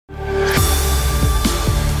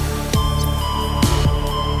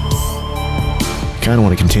kind of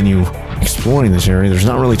want to continue exploring this area. There's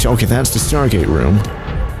not really... Okay, that's the Stargate room.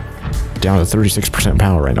 Down to 36%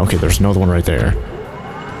 power right now. Okay, there's another one right there.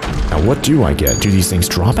 Now, what do I get? Do these things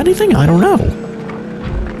drop anything? I don't know.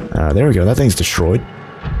 There we go. That thing's destroyed.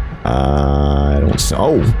 I don't see...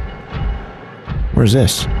 Oh! Where's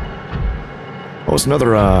this? Oh, it's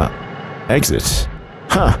another, exit.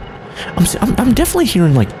 Huh. I'm definitely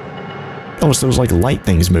hearing, like... Oh, it's those, like, light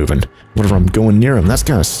things moving. Whenever I'm going near them. That's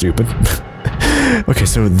kind of stupid. Okay,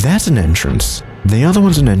 so that's an entrance. The other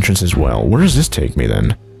one's an entrance as well. Where does this take me,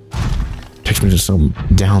 then? Takes me to some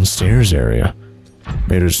downstairs area.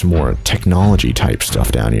 Maybe there's some more technology-type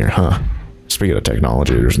stuff down here, huh? Speaking of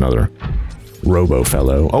technology, there's another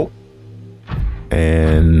robo-fellow. Oh!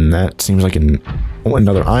 And that seems like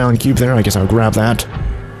another ion cube there. I guess I'll grab that.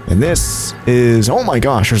 And this is... Oh my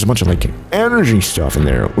gosh, there's a bunch of, like, energy stuff in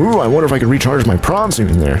there. Ooh, I wonder if I could recharge my prawn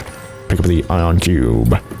suit in there. Pick up the ion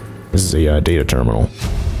cube. This is a data terminal.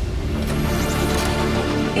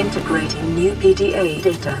 Integrating new PDA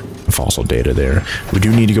data. Fossil data there. We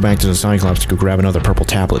do need to go back to the Cyclops to go grab another purple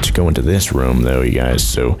tablet to go into this room, though, you guys.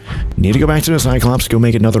 So, need to go back to the Cyclops, go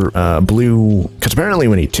make another blue... Because apparently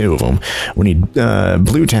we need 2 of them. We need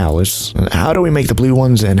blue tablets. How do we make the blue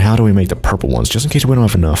ones, and how do we make the purple ones? Just in case we don't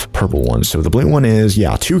have enough purple ones. So the blue one is,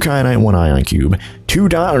 yeah, 2 kyanite, 1 ion cube. 2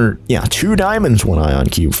 diamonds, 1 ion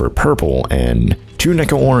cube for purple, and 2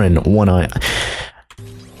 nickel ore and 1 ion...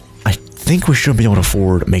 I think we should be able to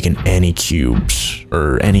afford making any cubes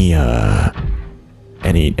or any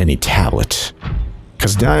tablet,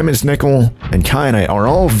 because diamonds, nickel, and kyanite are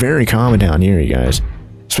all very common down here, you guys.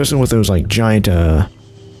 Especially with those like giant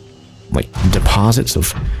like deposits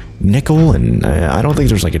of nickel, and I don't think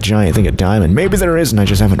there's like a giant thing of diamond. Maybe there is, and I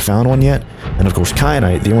just haven't found one yet. And of course,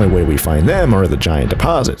 kyanite, the only way we find them are the giant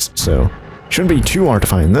deposits, so shouldn't be too hard to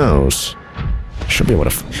find those. Should be able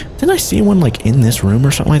to... Didn't I see one, like, in this room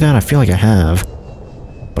or something like that? I feel like I have.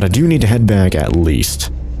 But I do need to head back, at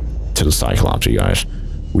least, to the Cyclops, you guys.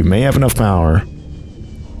 We may have enough power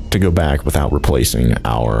to go back without replacing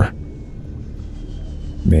our...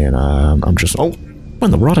 Man, I'm just... Oh! What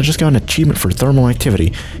in the world? I just got an achievement for thermal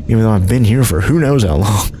activity, even though I've been here for who knows how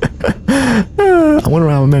long. I wonder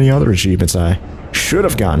how many other achievements I should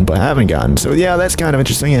have gotten, but haven't gotten. So, yeah, that's kind of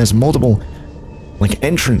interesting. It has multiple, like,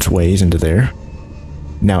 entrance ways into there.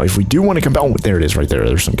 Now, if we do want to come back... Oh, there it is right there.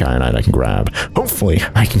 There's some kyanite I can grab. Hopefully,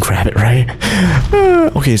 I can grab it, right?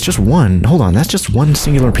 Okay, it's just one. Hold on, that's just one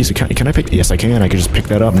singular piece of kyanite. Can I pick... Yes, I can. I can just pick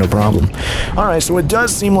that up, no problem. Alright, so it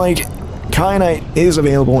does seem like kyanite is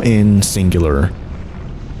available in singular,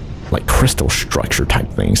 like, crystal structure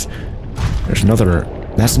type things. There's another...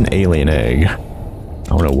 That's an alien egg. I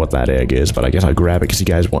don't know what that egg is, but I guess I'll grab it because you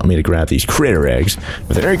guys want me to grab these critter eggs.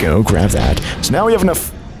 But there you go, grab that. So now we have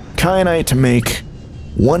enough kyanite to make...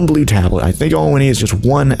 1 blue tablet. I think all we need is just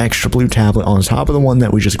 1 extra blue tablet on top of the one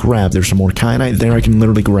that we just grabbed. There's some more kyanite there I can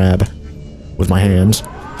literally grab with my hands.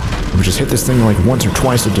 We just hit this thing like once or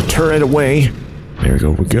twice to deter it away. There we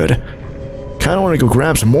go, we're good. Kind of want to go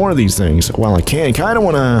grab some more of these things while I can. Kind of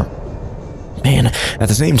want to... Man, at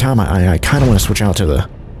the same time, I kind of want to switch out to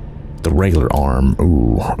the regular arm.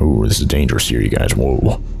 Ooh, this is dangerous here, you guys.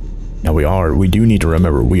 Whoa. Now we do need to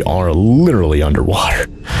remember, we are literally underwater.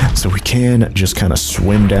 So we can just kind of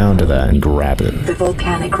swim down to that and grab it. The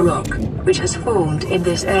volcanic rock, which has formed in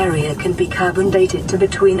this area, can be carbon dated to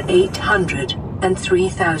between 800 and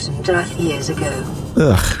 3,000 Earth years ago.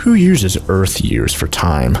 Ugh, who uses Earth years for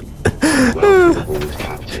time?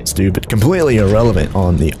 Stupid. Completely irrelevant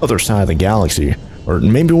on the other side of the galaxy. Or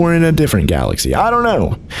maybe we're in a different galaxy. I don't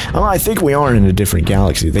know. I think we are in a different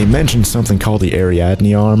galaxy. They mentioned something called the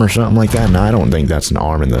Ariadne arm or something like that, and I don't think that's an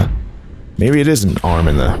arm in the... Maybe it is an arm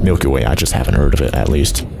in the Milky Way. I just haven't heard of it, at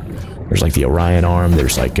least. There's like the Orion arm.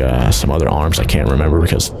 There's like some other arms I can't remember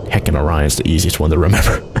because heckin' Orion's the easiest one to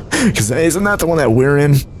remember. Because isn't that the one that we're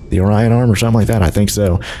in? The Orion arm or something like that? I think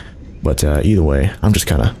so. But either way, I'm just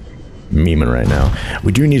kind of memeing right now.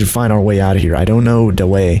 We do need to find our way out of here. I don't know the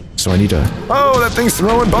way, so I need to... Oh, that thing's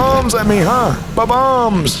throwing bombs at me, huh?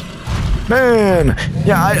 Bombs! Man!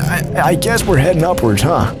 Yeah, I guess we're heading upwards,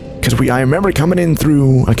 huh? Because I remember coming in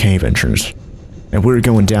through a cave entrance, and we're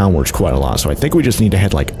going downwards quite a lot, so I think we just need to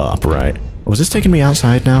head, like, up, right? Was this taking me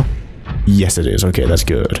outside now? Yes, it is. Okay, that's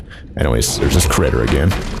good. Anyways, there's this critter again.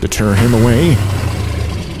 Deter him away.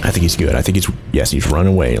 I think he's good. I think he's... Yes, he's run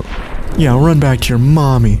away. Yeah, run back to your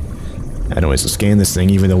mommy. Anyways, let's scan this thing,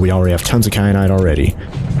 even though we already have tons of kyanite already.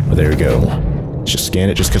 But there we go. Let's just scan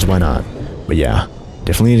it just because why not? But yeah,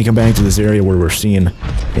 definitely need to come back to this area where we're seeing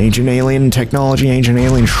ancient alien technology, ancient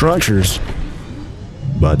alien structures.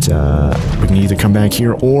 But we can either come back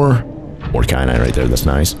here or kyanite right there. That's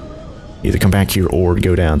nice. either come back here or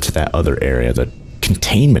go down to that other area, the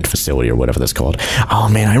containment facility or whatever that's called. Oh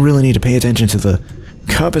man, I really need to pay attention to the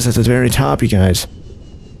compass at the very top, you guys.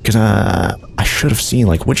 Because I should have seen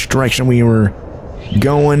like which direction we were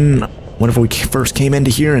going whenever we first came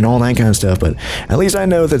into here and all that kind of stuff. But at least I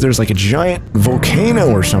know that there's like a giant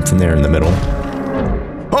volcano or something there in the middle.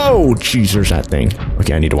 Oh, jeez, there's that thing.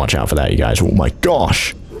 Okay, I need to watch out for that, you guys. Oh my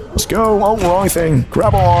gosh. Let's go. Oh, wrong thing.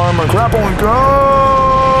 Grapple armor. Grapple and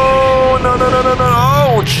go. No, no, no, no, no.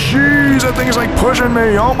 Oh, jeez. That thing is like pushing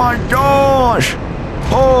me. Oh my gosh.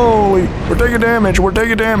 Holy. We're taking damage. We're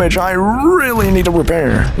taking damage. I really need to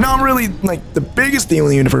repair. Not really like the biggest deal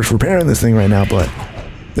in the universe repairing this thing right now, but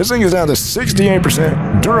this thing is down to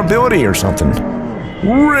 68% durability or something.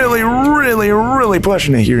 Really, really, really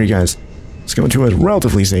pushing it here, you guys. Let's go into a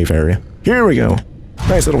relatively safe area. Here we go.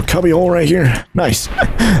 Nice little cubby hole right here. Nice.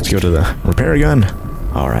 Let's go to the repair gun.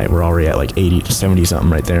 Alright, we're already at like 80 to 70 something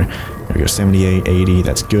right there. There we go, 78, 80,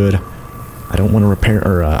 that's good. I don't want to repair,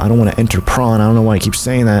 or I don't want to enter prawn. I don't know why I keep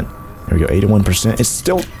saying that. There we go, 81%. It's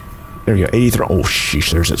still, there we go, 83. Oh,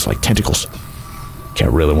 sheesh, there's its like tentacles. Okay, I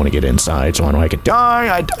really want to get inside so I know I could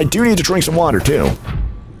die. I do need to drink some water too.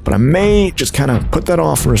 But I may just kind of put that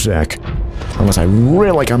off for a sec. Unless I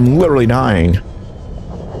really, like, I'm literally dying.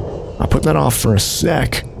 I'll put that off for a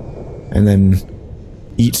sec. And then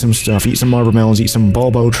eat some stuff. Eat some marble melons. Eat some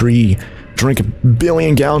bulbo tree. Drink a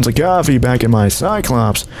billion gallons of coffee back in my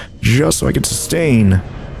Cyclops. Just so I can sustain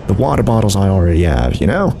the water bottles I already have, you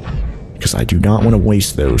know? Because I do not want to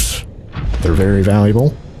waste those. They're very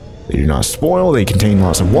valuable. They do not spoil. They contain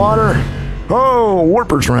lots of water. Oh,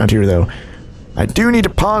 warpers around here, though. I do need to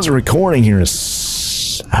pause the recording here.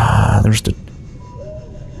 There's the...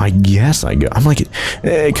 I guess I go... I'm like...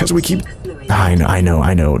 Because we keep... I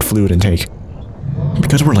know. Fluid intake.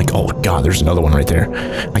 Because we're like... Oh, God, there's another one right there.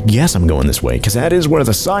 I guess I'm going this way. Because that is where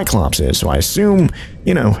the Cyclops is. So I assume,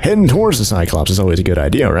 you know, heading towards the Cyclops is always a good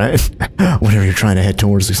idea, right? Whenever you're trying to head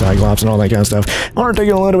towards the Cyclops and all that kind of stuff. I want to take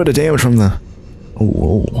a little bit of damage from the...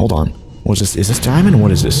 Oh, hold on. What's this? Is this diamond?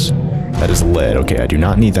 What is this? That is lead. Okay, I do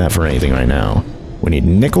not need that for anything right now. We need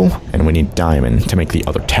nickel, and we need diamond to make the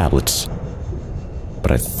other tablets.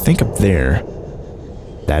 But I think up there,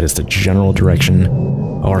 that is the general direction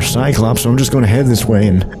of our Cyclops, so I'm just going to head this way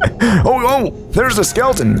and... oh, there's the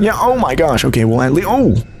skeleton! Yeah, oh my gosh, okay, well at least...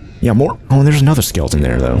 Oh! Yeah, more... Oh, and there's another skeleton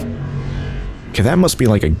there, though. Okay, that must be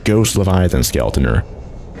like a ghost Leviathan skeleton, or...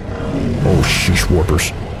 Oh, sheesh,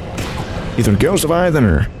 warpers. Either ghost Leviathan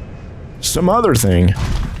or some other thing.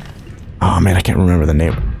 Oh man, I can't remember the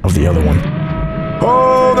name of the other one.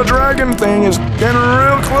 Oh, the dragon thing is getting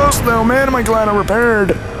real close though, man. Am I glad I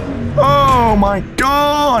repaired? Oh my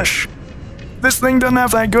gosh! This thing doesn't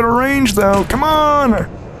have that good a range though. Come on!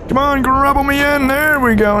 Come on, grapple me in. There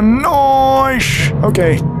we go. Nice!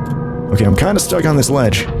 Okay. Okay, I'm kind of stuck on this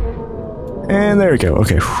ledge. And there we go.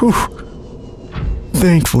 Okay, whew.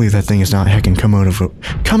 Thankfully that thing is not heckin'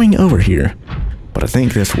 coming over here. But I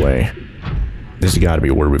think this way. This has got to be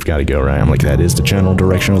where we've got to go, right? I'm like, that is the general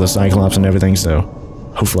direction of the Cyclops and everything, so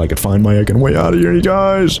hopefully I can find my heckin' way out of here, you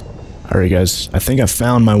guys. Alright, guys, I think I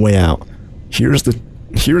found my way out. Here's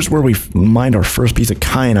where we mined our first piece of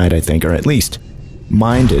kyanite, I think, or at least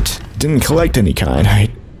mined it. Didn't collect any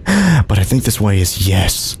kyanite, but I think this way is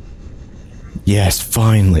yes. Yes,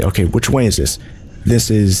 finally. Okay, which way is this? This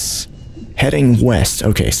is heading west.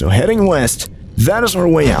 Okay, so heading west. That is our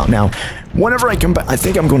way out. Now, whenever I come back, I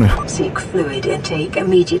think I'm gonna... Seek fluid intake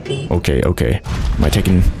immediately. Okay. Am I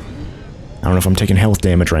taking... I don't know if I'm taking health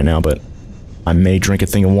damage right now, but I may drink a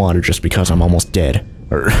thing of water just because I'm almost dead.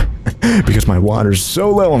 Or because my water's so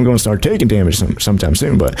low, I'm going to start taking damage sometime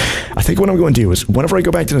soon. But I think what I'm going to do is, whenever I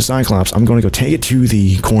go back to the Cyclops, I'm going to go take it to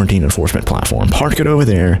the quarantine enforcement platform, park it over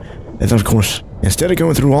there, and then, of course, instead of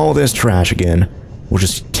going through all this trash again, we'll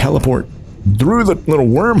just teleport through the little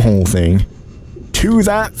wormhole thing to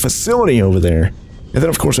that facility over there. And then,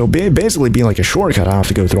 of course, it'll basically be like a shortcut. I'll have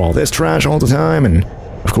to go through all this trash all the time, and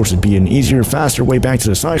of course, it'd be an easier, faster way back to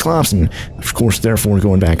the Cyclops, and of course, therefore,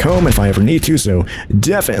 going back home if I ever need to. So,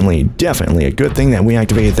 definitely a good thing that we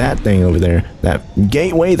activated that thing over there. That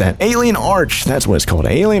gateway, that alien arch. That's what it's called,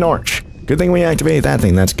 alien arch. Good thing we activated that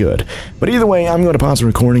thing, that's good. But either way, I'm going to pause the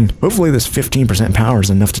recording. Hopefully, this 15% power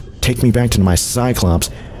is enough to take me back to my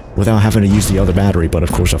Cyclops without having to use the other battery. But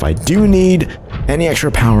of course, if I do need any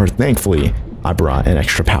extra power, thankfully, I brought an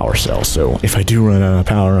extra power cell. So if I do run out of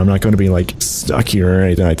power, I'm not going to be like stuck here or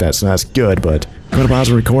anything like that. So that's good. But I'm going to pause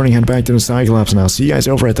the recording, head back to the Cyclops, and I'll see you guys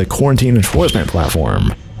over at the quarantine enforcement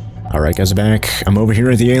platform. Alright guys, I'm back. I'm over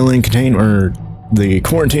here at the the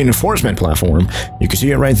quarantine enforcement platform. You can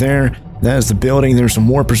see it right there. That is the building. There's some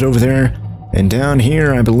warpers over there. And down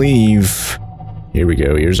here, I believe... Here we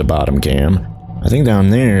go, here's a bottom cam. I think down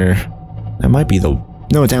there, that might be the...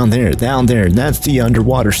 No, down there, that's the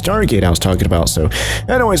underwater Stargate I was talking about. So,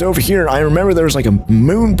 anyways, over here, I remember there was like a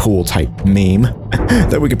moon pool type meme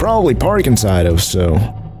that we could probably park inside of, so...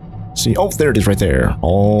 See, oh, there it is right there,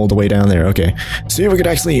 all the way down there, okay. See if we could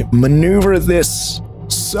actually maneuver this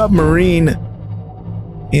submarine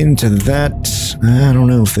into that... I don't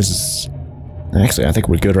know if this is... Actually, I think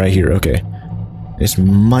we're good right here, okay. This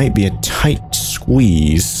might be a tight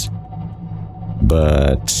squeeze.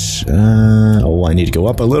 But, oh, I need to go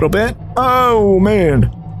up a little bit. Oh,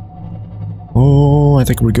 man. Oh, I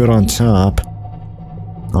think we're good on top.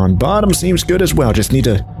 On bottom seems good as well. Just need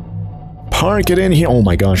to park it in here. Oh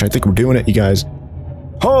my gosh, I think we're doing it, you guys.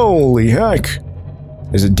 Holy heck.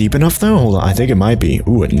 Is it deep enough, though? Hold on, I think it might be.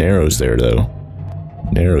 Ooh, it narrows there, though.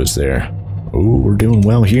 Narrows there. Ooh, we're doing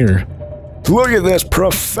well here. Look at this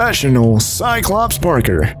professional Cyclops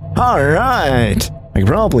Parker. All right. I can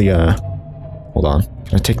probably, hold on.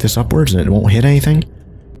 Can I take this upwards and it won't hit anything?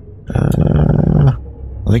 I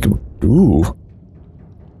think... Ooh.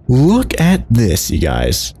 Look at this, you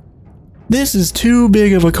guys. This is too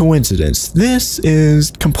big of a coincidence. This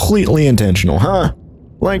is completely intentional, huh?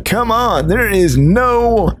 Like, come on. There is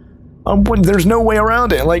no... there's no way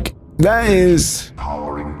around it. Like, that is...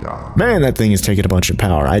 Powering down. Man, that thing is taking a bunch of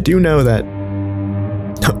power. I do know that...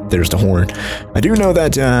 There's the horn. I do know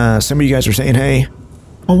that some of you guys are saying, hey...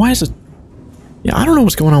 Oh, why is it... Yeah, I don't know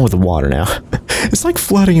what's going on with the water now. It's like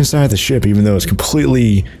flooding inside the ship, even though it's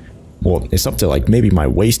completely... Well, it's up to like maybe my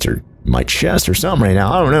waist or my chest or something right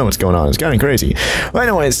now. I don't know what's going on. It's kind of crazy. But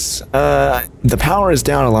anyways, the power is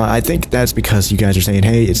down a lot. I think that's because you guys are saying,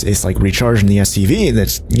 hey, it's like recharging the SCV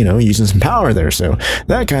that's, you know, using some power there. So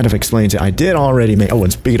that kind of explains it. I did already make... Oh,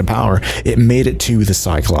 and speaking of power, it made it to the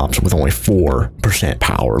Cyclops with only 4%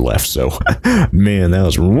 power left. So, man, that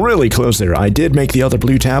was really close there. I did make the other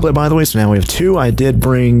blue tablet, by the way. So now we have 2. I did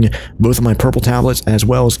bring both of my purple tablets as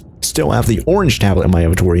well as still have the orange tablet in my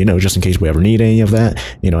inventory, you know, just in case we ever need any of that.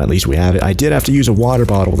 You know, at least we have it. I did have to use a water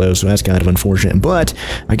bottle, though, so that's kind of unfortunate. But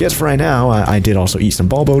I guess for right now, I did also eat some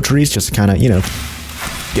bulbo trees just to kind of, you know,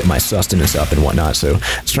 get my sustenance up and whatnot. So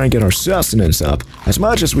let's try and get our sustenance up as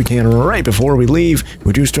much as we can right before we leave.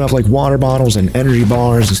 We do still have like water bottles and energy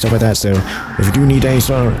bars and stuff like that. So if we do need any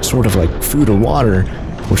sort of like food or water,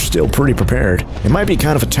 we're still pretty prepared. It might be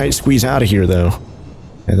kind of a tight squeeze out of here, though.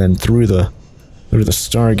 And then through the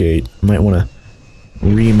Stargate, I might want to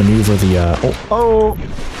re-maneuver the, oh,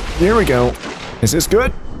 there we go. Is this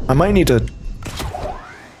good? I might need to,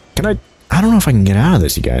 I don't know if I can get out of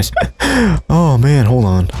this, you guys. Oh, man, hold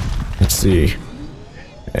on. Let's see.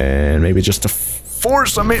 And maybe just to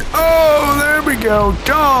force me, oh, there we go.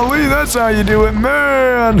 Golly, that's how you do it,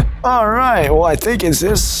 man. All right, well, I think it's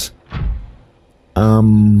this,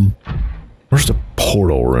 where's the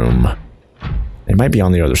portal room? It might be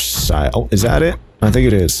on the other side. Oh, is that it? I think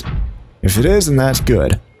it is. If it is, then that's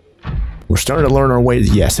good. We're starting to learn our way.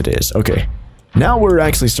 Yes, it is. Okay. Now we're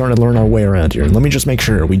actually starting to learn our way around here. Let me just make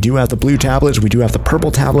sure. We do have the blue tablets. We do have the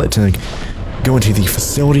purple tablet to go into the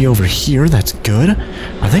facility over here. That's good.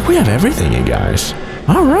 I think we have everything, you guys.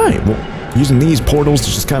 All right. Well, using these portals to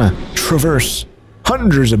just kind of traverse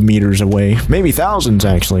hundreds of meters away. Maybe thousands,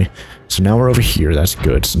 actually. So now we're over here. That's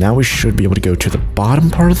good. So now we should be able to go to the bottom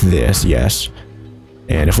part of this. Yes.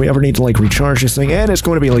 And if we ever need to like recharge this thing, and it's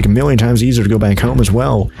going to be like a million times easier to go back home as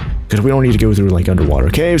well, because we don't need to go through like underwater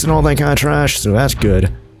caves and all that kind of trash, so that's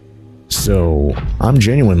good. So I'm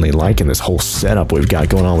genuinely liking this whole setup we've got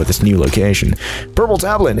going on with this new location. Purple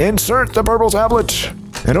tablet, insert the purple tablet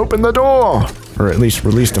and open the door, or at least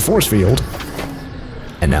release the force field.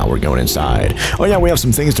 And now we're going inside. Oh yeah, we have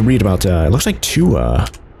some things to read about. It looks like 2.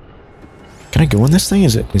 Can I go in this thing?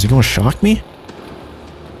 Is it going to shock me?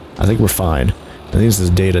 I think we're fine. I think this is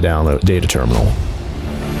data download, data terminal.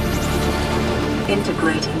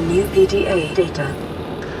 Integrating new PDA data.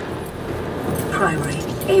 Primary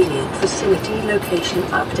alien facility location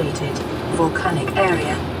updated. Volcanic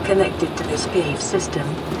area connected to this cave system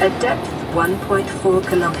at depth 1.4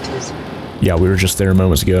 kilometers. Yeah, we were just there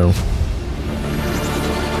moments ago.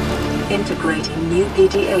 Integrating new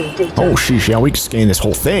PDA data. Oh, sheesh, yeah, we can scan this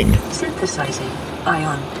whole thing. Synthesizing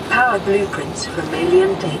ion power blueprints from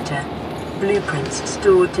alien data. Blueprints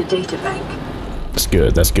stored to databank. That's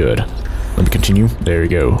good, that's good. Let me continue. There you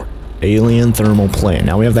go. Alien thermal plant.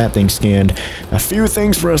 Now we have that thing scanned. A few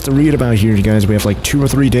things for us to read about here, you guys. We have like 2 or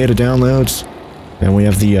 3 data downloads. And we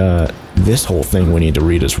have the, this whole thing we need to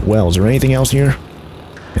read as well. Is there anything else here?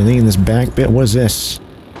 Anything in this back bit? What is this?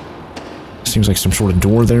 Seems like some sort of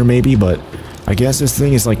door there maybe, but I guess this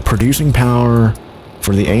thing is like producing power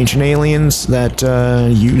for the ancient aliens that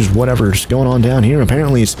use whatever's going on down here.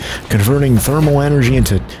 Apparently it's converting thermal energy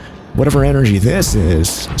into whatever energy this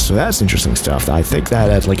is. So that's interesting stuff. I think that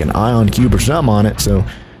has like an ion cube or something on it, so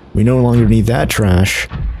we no longer need that trash.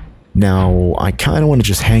 Now, I kind of want to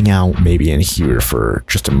just hang out maybe in here for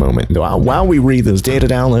just a moment, while we read those data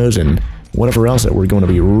downloads and whatever else that we're going to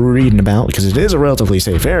be reading about, because it is a relatively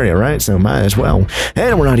safe area, right? So might as well.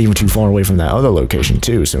 And we're not even too far away from that other location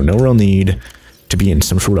too, so no real need to be in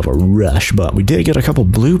some sort of a rush. But we did get a couple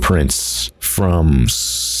blueprints from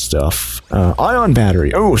stuff. Ion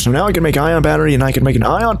battery. Oh, so now I can make ion battery and I can make an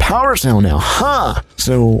ion power cell now. Huh!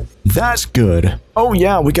 So that's good. Oh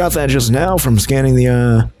yeah, we got that just now from scanning the,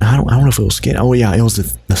 I don't know if it was scan. Oh yeah, it was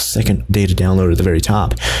the second data download at the very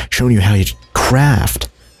top, showing you how you craft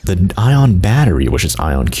the ion battery, which is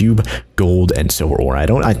ion cube, gold, and silver ore. I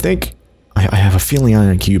have a feeling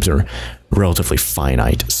ion cubes are relatively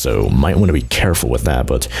finite, so might want to be careful with that.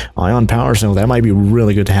 But ion power cell, that might be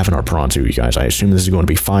really good to have in our prawn too, you guys. I assume this is going to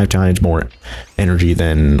be 5 times more energy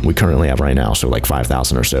than we currently have right now, so like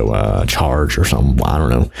 5,000 or so charge or something. I don't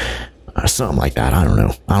know. Something like that. I don't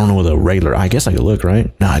know. I don't know what the regular... I guess I could look,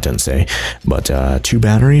 right? No, it doesn't say. But 2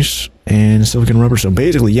 batteries and silicon rubber. So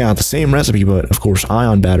basically, yeah, the same recipe, but of course,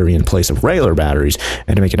 ion battery in place of regular batteries.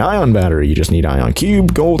 And to make an ion battery, you just need ion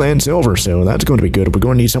cube, gold, and silver. So that's going to be good. We're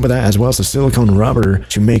going to need some of that as well as the silicon rubber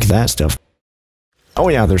to make that stuff. Oh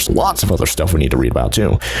yeah, there's lots of other stuff we need to read about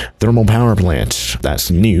too. Thermal power plant. That's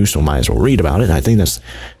new, so might as well read about it. I think that's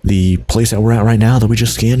the place that we're at right now that we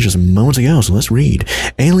just scanned just moments ago, so let's read.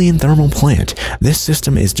 Alien thermal plant. This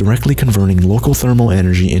system is directly converting local thermal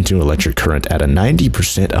energy into electric current at a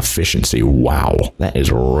 90% efficiency. Wow, that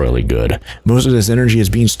is really good. Most of this energy is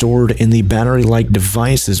being stored in the battery-like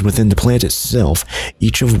devices within the plant itself,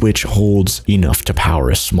 each of which holds enough to power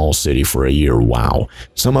a small city for a year. Wow.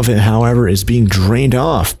 Some of it, however, is being drained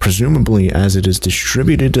off, presumably as it is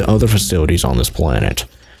distributed to other facilities on this planet.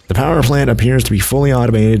 The power plant appears to be fully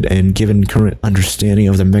automated and, given current understanding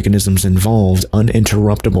of the mechanisms involved,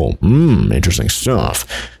 uninterruptible. Interesting stuff.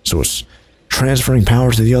 So it's transferring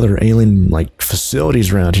power to the other alien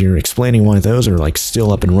facilities around here, explaining why those are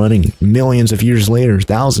still up and running millions of years later,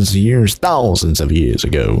 thousands of years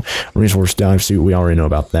ago. Resource dive suit, we already know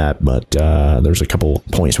about that, but there's a couple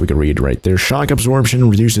points we could read right there. Shock absorption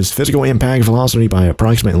reduces physical impact velocity by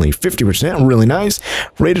approximately 50%. Really nice.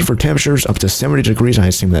 Rated for temperatures up to 70 degrees. I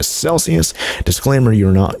assume that's Celsius. Disclaimer,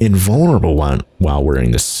 you're not invulnerable while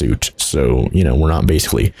wearing this suit. So, we're not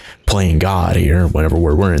basically playing God here whenever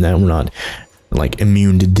we're wearing that. We're not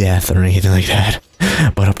immune to death or anything like that.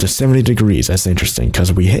 But up to 70 degrees, that's interesting,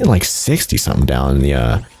 because we hit 60 something down in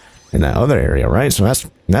the in that other area, right? So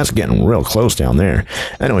that's getting real close down there.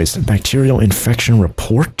 Anyways, bacterial infection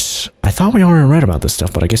report. I thought we already read about this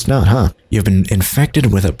stuff, but I guess not, huh? You've been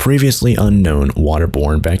infected with a previously unknown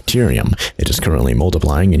waterborne bacterium. It is currently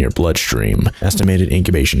multiplying in your bloodstream. Estimated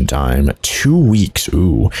incubation time, 2 weeks.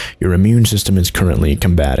 Ooh. Your immune system is currently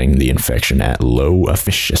combating the infection at low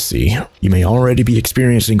efficiency. You may already be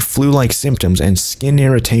experiencing flu-like symptoms and skin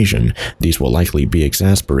irritation. These will likely be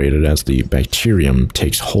exacerbated as the bacterium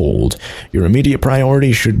takes hold. Your immediate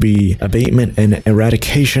priority should be abatement and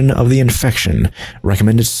eradication of the infection.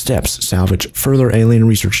 Recommended steps: salvage further alien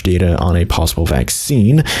research data on a possible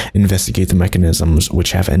vaccine, investigate the mechanisms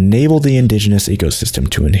which have enabled the indigenous ecosystem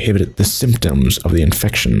to inhibit the symptoms of the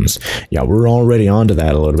infections. Yeah, we're already onto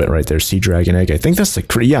that a little bit right there. Sea dragon egg. I think that's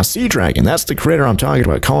the sea dragon. That's the critter I'm talking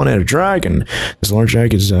about. Calling it a dragon. This large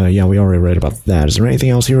egg is, yeah, we already read about that. Is there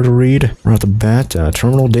anything else here to read right off the bat?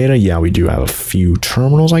 Terminal data. Yeah, we do have a few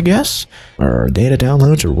terminals, I guess, or data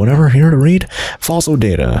downloads or whatever here to read. Fossil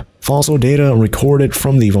data. Fossil data recorded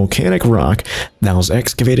from the volcanic rock that was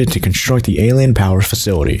excavated to construct the alien power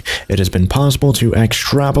facility. It has been possible to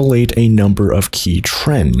extrapolate a number of key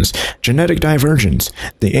trends. Genetic divergence.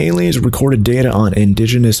 The aliens recorded data on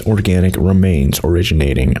indigenous organic remains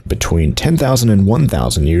originating between 10,000 and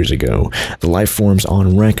 1,000 years ago. The life forms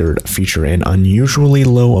on record feature an unusually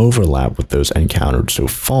low overlap with those encountered so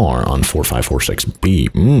far on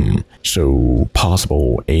 4546b. So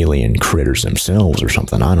possible alien critters themselves or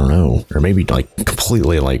something. I don't know. Or maybe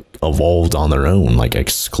completely evolved on their own,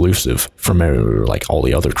 exclusive from all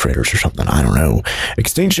the other critters or something. I don't know.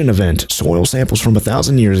 Extinction event. Soil samples from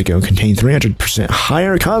 1,000 years ago contain 300%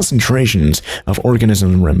 higher concentrations of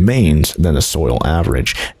organism remains than the soil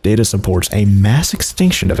average. Data supports a mass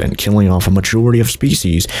extinction event killing off a majority of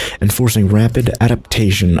species and forcing rapid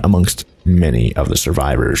adaptation amongst many of the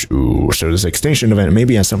survivors. Ooh, so this extinction event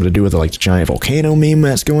maybe has something to do with like the giant volcano meme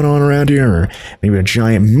that's going on around here, or maybe a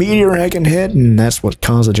giant meteor hacking hit and that's what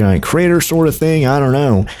caused a giant crater sort of thing. I don't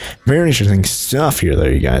know. Very interesting stuff here though,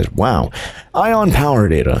 you guys. Wow. Ion power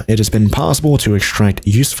data. It has been possible to extract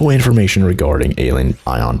useful information regarding alien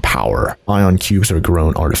ion power. Ion cubes are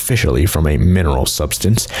grown artificially from a mineral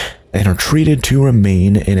substance and are treated to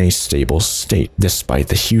remain in a stable state despite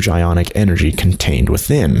the huge ionic energy contained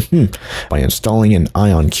within. By installing an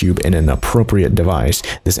ion cube in an appropriate device,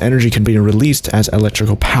 this energy can be released as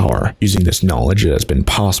electrical power. Using this knowledge, it has been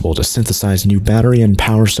possible to synthesize new battery and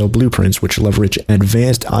power cell blueprints which leverage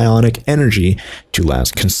advanced ionic energy to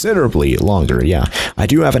last considerably longer. Yeah, I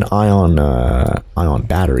do have an ion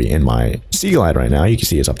battery in my Sea Glide right now. You can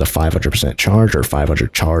see it's up to 500% charge, or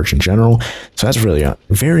 500 charge in general. So that's really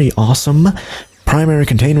very awesome. Primary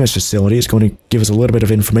containment facility is going to give us a little bit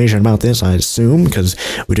of information about this, I assume, because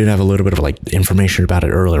we did have a little bit of like information about it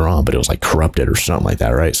earlier on, but it was like corrupted or something like that,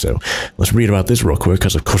 right? So let's read about this real quick,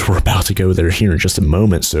 because of course we're about to go there here in just a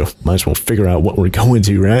moment, so might as well figure out what we're going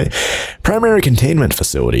to, right? Primary containment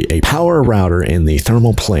facility. A power router in the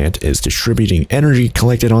thermal plant is distributing energy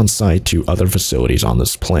collected on site to other facilities on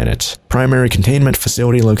this planet. Primary containment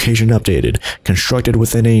facility location updated. Constructed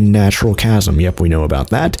within a natural chasm. Yep, we know about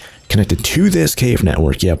that. Connected to this cave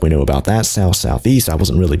network. Yep, we know about that. South-southeast. I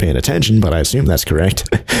wasn't really paying attention, but I assume that's correct.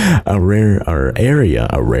 Area,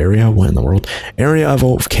 what in the world? Area of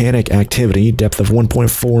volcanic activity. Depth of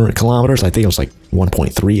 1.4 kilometers. I think it was like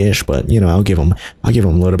 1.3-ish, but you know, I'll give them a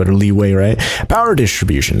little bit of leeway, right? Power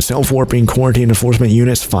distribution. Self-warping quarantine enforcement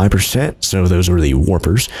units 5%. So those are the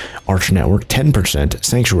warpers. Arch network 10%.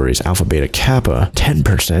 Sanctuaries Alpha Beta Kappa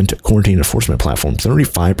 10%. Quarantine enforcement platform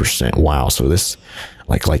 35%. Wow. So this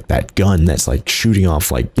like that gun that's like shooting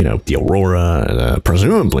off, like, you know, the Aurora,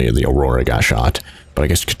 presumably the Aurora got shot, but I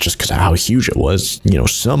guess just because of how huge it was, you know,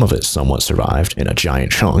 some of it somewhat survived in a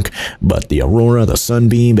giant chunk, but the Aurora, the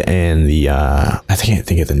Sunbeam, and the I can't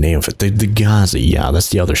think of the name of it, the Ghazi, yeah, that's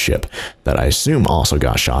the other ship that I assume also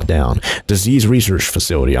got shot down. Disease research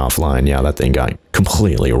facility offline, yeah, that thing got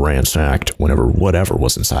completely ransacked whenever whatever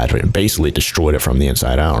was inside of it, basically destroyed it from the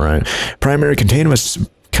inside out, right? Primary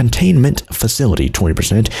containment facility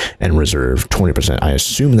 20% and reserve 20%. I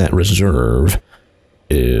assume that reserve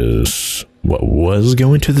is what was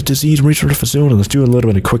going to the disease research facility. Let's do a little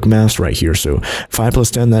bit of quick math right here. So 5 plus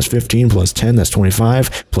 10, that's 15, plus 10, that's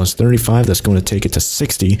 25, plus 35, that's going to take it to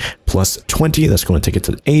 60, plus 20, that's going to take it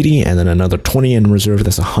to 80, and then another 20 in reserve,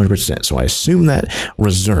 that's 100%. So I assume that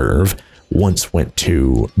reserve once went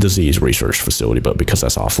to disease research facility, but because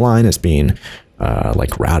that's offline, it's being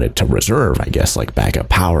like routed to reserve, I guess, like backup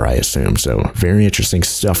power, I assume. So very interesting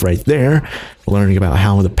stuff right there. Learning about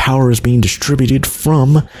how the power is being distributed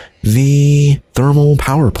from the thermal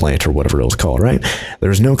power plant or whatever it was called, right?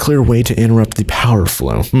 There's no clear way to interrupt the power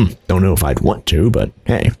flow. Don't know if I'd want to, but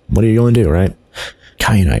hey, what are you going to do, right?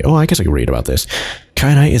 Kyanite. Oh, I guess I could read about this.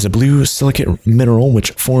 Kyanite is a blue silicate mineral which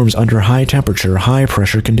forms under high temperature, high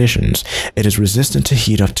pressure conditions. It is resistant to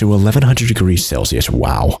heat up to 1100 degrees Celsius.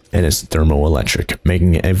 Wow. And is thermoelectric,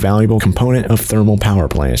 making it a valuable component of thermal power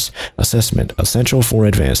plants. Assessment. Essential for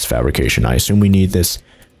advanced fabrication. I assume we need this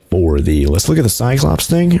for the... Let's look at the Cyclops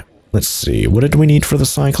thing. Let's see, what did we need for the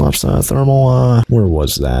Cyclops thermal, where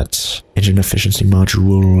was that? Engine efficiency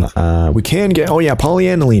module, we can get, oh yeah,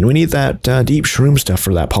 polyaniline. We need that deep shroom stuff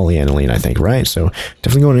for that polyaniline, I think, right? So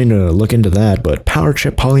definitely going to look into that, but power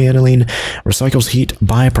chip polyaniline recycles heat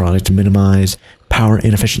byproduct to minimize power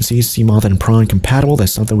inefficiencies, CMOTH and prawn compatible.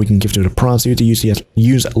 That's something we can give to the prawn suit to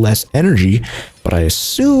use less energy. But I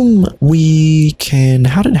assume we can.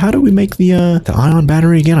 How do we make the ion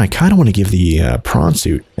battery again? I kind of want to give the prawn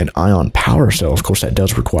suit an ion power cell. Of course, that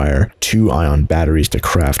does require 2 ion batteries to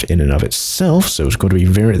craft in and of itself. So it's going to be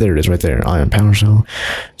there it is right there, ion power cell.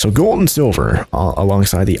 So gold and silver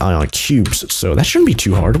alongside the ion cubes. So that shouldn't be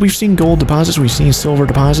too hard. We've seen gold deposits, we've seen silver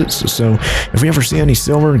deposits. So if we ever see any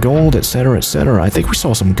silver, gold, etc., etc., I think we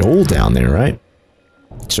saw some gold down there, right?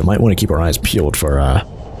 So might want to keep our eyes peeled for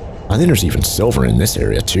I think there's even silver in this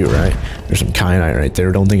area too, right? There's some kyanite right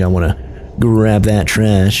there. Don't think I want to grab that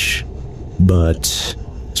trash, but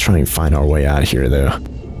let's try and find our way out of here though.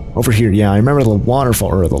 Over here, yeah, I remember the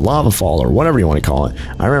waterfall or the lava fall or whatever you want to call it.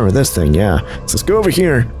 I remember this thing, yeah. So let's go over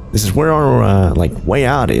here. This is where our like way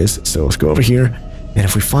out is. So let's go over here, and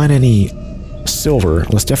if we find any silver,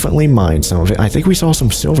 let's definitely mine some of it. I think we saw some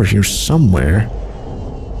silver here somewhere.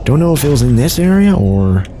 Don't know if it was in this area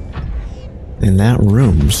or in that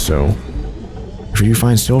room, so if you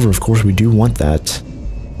find silver, of course we do want that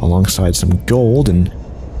alongside some gold, and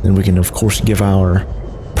then we can of course give our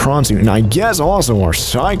prawn suit, and I guess also our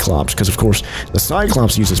Cyclops, because of course the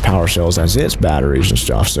Cyclops uses power cells as its batteries and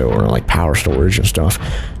stuff, so, or like power storage and stuff.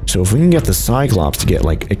 So if we can get the Cyclops to get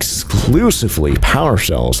like exclusively power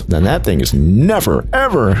cells, then that thing is never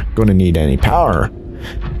ever going to need any power,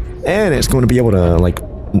 and it's going to be able to like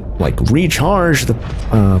recharge the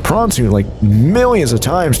prawn suit like millions of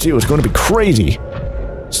times too. It's going to be crazy.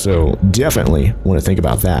 So definitely want to think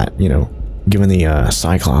about that, you know, giving the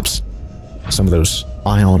Cyclops some of those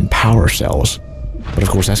ion power cells. But of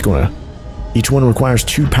course that's going to, each one requires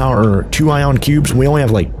 2 ion cubes. We only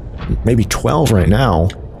have like maybe 12 right now,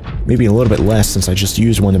 maybe a little bit less since I just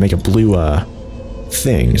used one to make a blue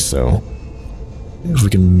thing. So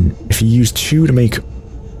if you use 2 to make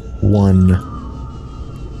 1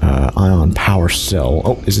 ion power cell.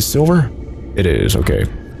 Oh, is it silver? It is. Okay,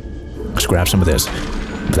 let's grab some of this.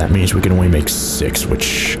 But that means we can only make 6,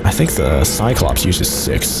 which I think the Cyclops uses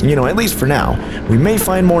 6. You know, at least for now. We may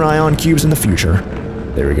find more ion cubes in the future.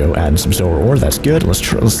 There we go, adding some silver ore. That's good. Let's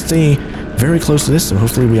stay very close to this, so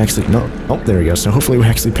hopefully we actually... No, oh, there we go. So hopefully we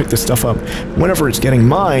actually pick this stuff up whenever it's getting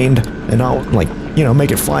mined, and I'll, like, you know,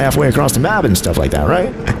 make it fly halfway across the map and stuff like that,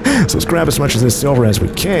 right? So let's grab as much of this silver as we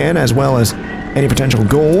can, as well as any potential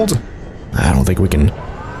gold. I don't think we can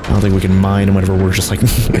mine whenever we're just like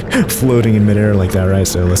floating in midair like that, right?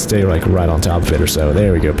 So let's stay like right on top of it or so.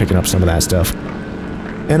 There we go, picking up some of that stuff.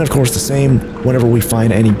 And of course the same whenever we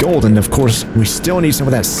find any gold, and of course we still need some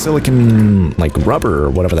of that silicon like rubber or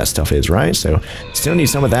whatever that stuff is, right? So still need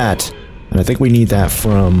some of that, and I think we need that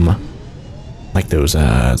from like those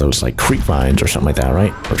like creep vines or something like that,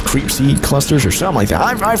 right? Or creep seed clusters or something like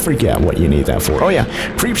that. I forget what you need that for. Oh yeah,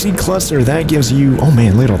 creep seed cluster, that gives you, oh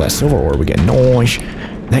man, look at all that silver ore we get. Nice.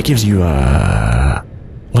 That gives you,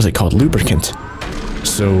 what's it called? Lubricant.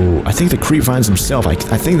 So, I think the creep vines themselves, I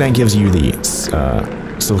think that gives you the,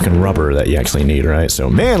 silicon rubber that you actually need, right? So,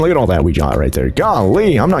 man, look at all that we got right there.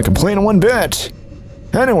 Golly, I'm not complaining one bit.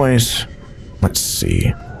 Anyways, let's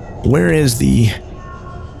see. Where is the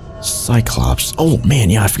Cyclops? Oh, man,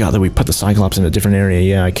 yeah, I forgot that we put the Cyclops in a different area.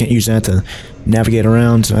 Yeah, I can't use that to navigate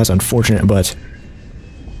around, so that's unfortunate, but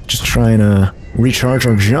just trying to recharge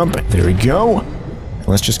our jump. There we go.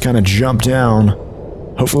 Let's just kind of jump down.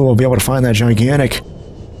 Hopefully we'll be able to find that gigantic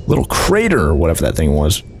little crater or whatever that thing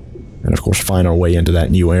was. And of course find our way into that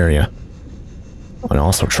new area. And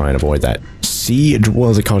also try and avoid that sea... What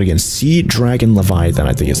is it called again? Sea Dragon Leviathan,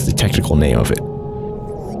 I think is the technical name of it.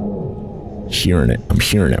 Hearing it. I'm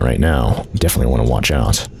hearing it right now. Definitely want to watch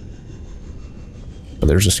out. But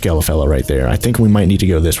there's a Skelefella right there. I think we might need to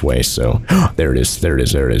go this way, so... There it is. There it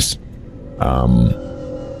is. There it is.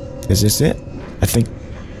 Is this it? I think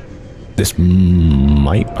this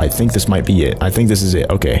might be it. I think this is it.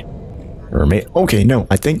 Okay. Okay, no,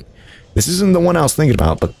 I think this isn't the one I was thinking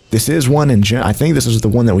about, but this is one I think this is the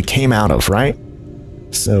one that we came out of, right?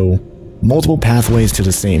 So, multiple pathways to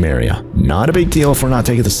the same area. Not a big deal if we're not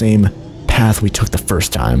taking the same path we took the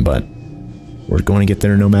first time, but we're going to get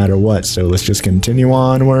there no matter what, so let's just continue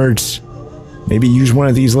onwards. Maybe use one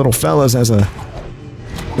of these little fellas as a...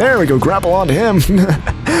 There we go, grapple onto him.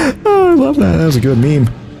 Oh, I love that. That was a good meme.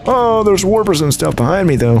 Oh, there's warpers and stuff behind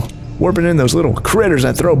me, though. Warping in those little critters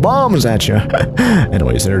that throw bombs at you.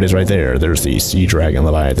 Anyways, there it is right there. There's the Sea Dragon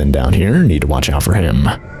Leviathan down here. Need to watch out for him.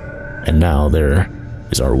 And now there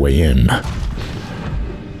is our way in.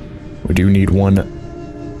 We do need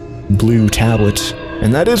one blue tablet.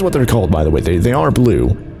 And that is what they're called, by the way. They are blue.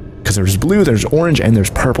 Because there's blue, there's orange, and there's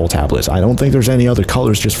purple tablets. I don't think there's any other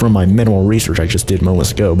colors just from my minimal research I just did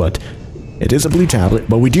moments ago, but it is a blue tablet.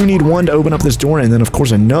 But we do need one to open up this door, and then of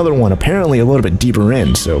course another one apparently a little bit deeper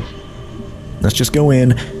in, so let's just go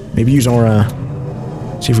in, maybe use our,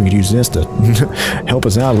 see if we could use this to help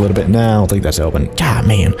us out a little bit. Now, I don't think that's helping. God,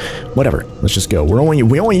 man, whatever, let's just go.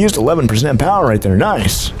 We only used 11% power right there,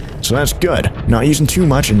 nice. So that's good, not using too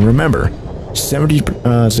much, and remember,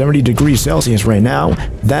 70 degrees Celsius right now,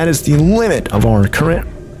 that is the limit of our current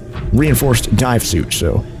reinforced dive suit.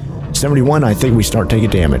 So 71, I think we start taking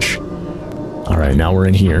damage. Alright, now we're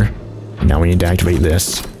in here. Now we need to activate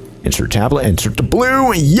this. Insert tablet, insert the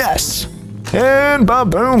blue, yes! And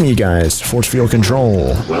ba-boom, you guys. Force field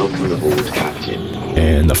control. Welcome aboard, Captain.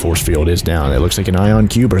 And the force field is down. It looks like an ion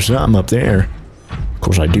cube or something up there. Of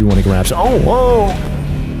course, I do want to grab some. Oh, whoa!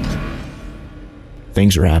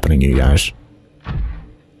 Things are happening, you guys.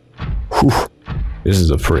 Whew. This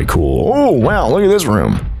is a pretty cool... Oh, wow, look at this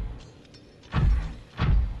room.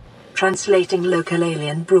 Translating local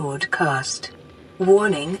alien broadcast.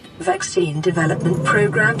 Warning, vaccine development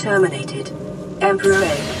program terminated. Emperor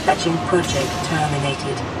egg hatching project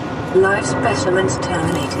terminated. Live specimens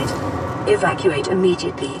terminated. Evacuate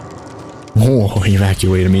immediately. Oh,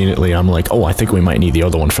 evacuate immediately. I'm like, oh, I think we might need the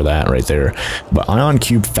other one for that right there. But ion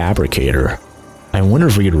cube fabricator. I wonder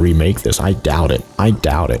if we could remake this. I doubt it. I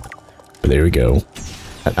doubt it. But there we go.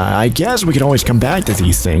 I guess we could always come back to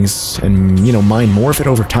these things and, you know, mine more of it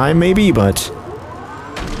over time maybe, but...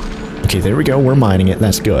 Okay, there we go. We're mining it.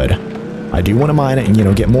 That's good. I do want to mine it and, you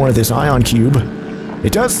know, get more of this ion cube.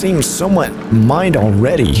 It does seem somewhat mined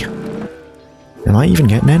already. Am I even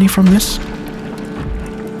getting any from this?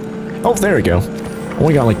 Oh, there we go.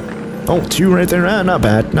 Only got like, oh, 2 right there. Ah, not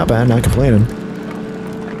bad, not bad, not complaining.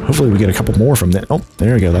 Hopefully we get a couple more from that. Oh,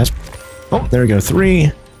 there we go. That's, oh, there we go.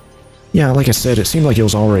 3. Yeah, like I said, it seemed like it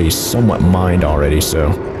was already somewhat mined already, so.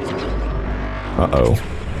 Uh-oh.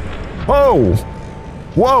 Whoa!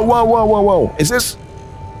 Whoa, whoa, whoa, whoa, whoa. Is this?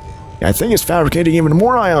 Yeah, I think it's fabricating even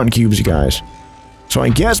more ion cubes, you guys. So I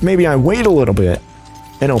guess maybe I wait a little bit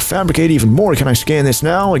and it'll fabricate even more. Can I scan this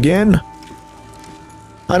now again?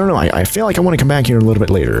 I don't know. I feel like I want to come back here a little bit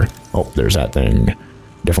later. Oh, there's that thing.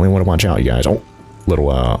 Definitely want to watch out, you guys. Oh,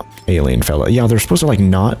 little alien fella. Yeah, they're supposed to like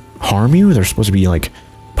not harm you. They're supposed to be like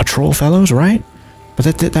patrol fellows, right?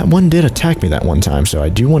 But that one did attack me that one time, so I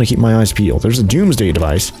do want to keep my eyes peeled. There's a doomsday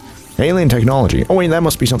device. Alien technology. Oh wait, that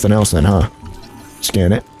must be something else then, huh?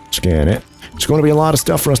 Scan it. Scan it. It's going to be a lot of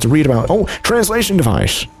stuff for us to read about. Oh, translation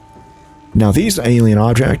device. Now these alien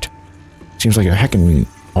object seems like a heckin'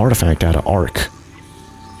 artifact out of Ark.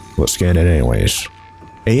 Let's scan it anyways.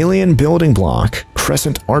 Alien building block.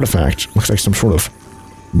 Crescent artifact. Looks like some sort of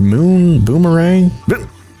moon boomerang.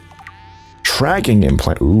 Tracking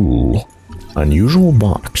implant. Ooh. Unusual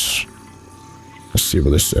box. Let's see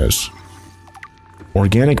what this says.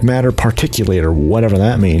 Organic matter particulator, whatever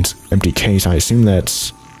that means. Empty case. I assume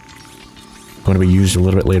that's going to be used a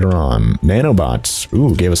little bit later on. Nanobots.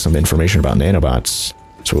 Ooh, gave us some information about nanobots.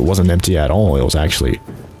 So it wasn't empty at all. It was actually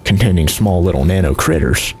containing small little nano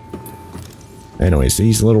critters. Anyways,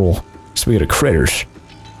 these little, speaking of critters,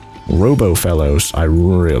 robo fellows, I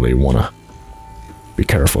really want to be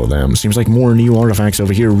careful of them. Seems like more new artifacts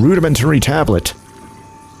over here. Rudimentary tablet.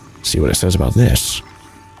 Let's see what it says about this.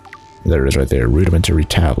 There it is right there. Rudimentary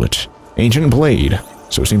tablet. Ancient blade.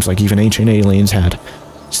 So it seems like even ancient aliens had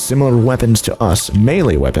similar weapons to us.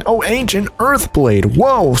 Melee weapon. Oh, ancient earth blade.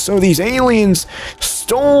 Whoa, so these aliens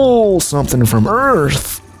stole something from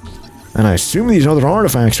Earth. And I assume these other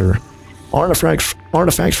artifacts are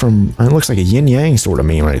artifacts from, it looks like a yin-yang sort of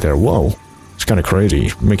meme right there. Whoa. It's kind of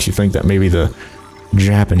crazy. Makes you think that maybe the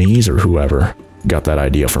Japanese or whoever got that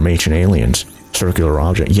idea from ancient aliens. Circular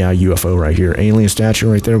object. Yeah, UFO right here. Alien statue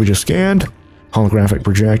right there we just scanned. Holographic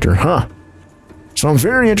projector. Huh. So I'm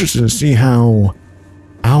very interested to see how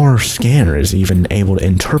our scanner is even able to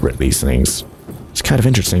interpret these things. It's kind of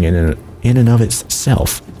interesting in and of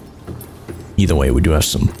itself. Either way, we do have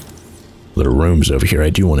some little rooms over here I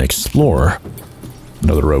do want to explore.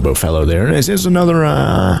 Another robo fellow there. Is this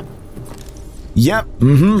another, Yep,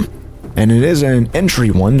 And it is an entry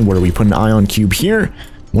one where we put an ion cube here.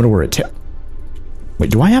 Wonder where it Wait,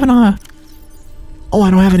 do I have an, Oh, I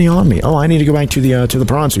don't have any on me. Oh, I need to go back to the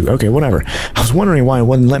prawn suit. Okay, whatever. I was wondering why it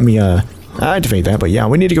wouldn't let me, activate that, but yeah,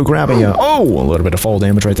 we need to go grab a little bit of fall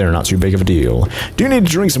damage right there, not too big of a deal. Do need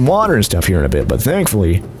to drink some water and stuff here in a bit, but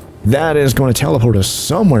thankfully, that is going to teleport us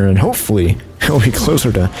somewhere, and hopefully, it'll be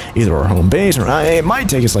closer to either our home base, or it might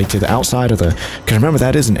take us, like, to the outside of the, because remember,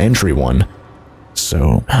 that is an entry one.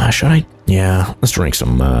 So, should I? Yeah, let's drink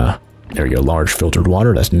some, there we go, large filtered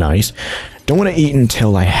water, that's nice. Don't want to eat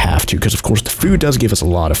until I have to, because of course the food does give us a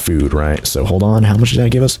lot of food, right? So hold on, how much does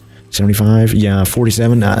that give us? 75? Yeah,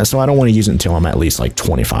 47. So I don't want to use it until I'm at least like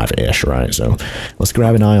 25-ish, right? So let's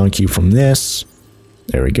grab an ion cube from this.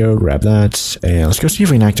 There we go, grab that. And let's go see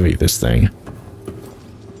if we can activate this thing.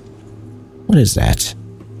 What is that?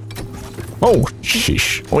 Oh,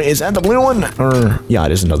 sheesh. Wait, is that the blue one? Or, yeah,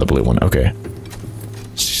 it is another blue one. Okay.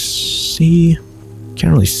 See?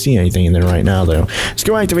 Can't really see anything in there right now, though. Let's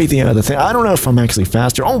go activate the thing. I don't know if I'm actually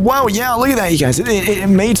faster. Oh, wow, yeah, look at that, you guys. It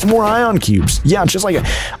made some more ion cubes. Yeah, just like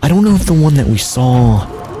I don't know if the one that we saw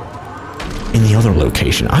in the other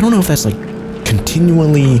location, I don't know if that's, like,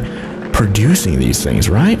 continually producing these things,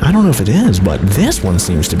 right? I don't know if it is, but this one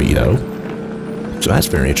seems to be, though. So that's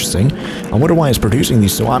very interesting. I wonder why it's producing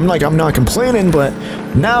these. So I'm not complaining, but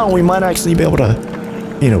now we might actually be able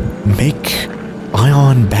to, you know, make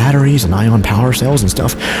ion batteries and ion power cells and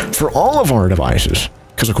stuff for all of our devices.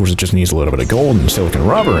 Because of course it just needs a little bit of gold and silicon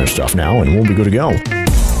rubber and stuff now, and we'll be good to go.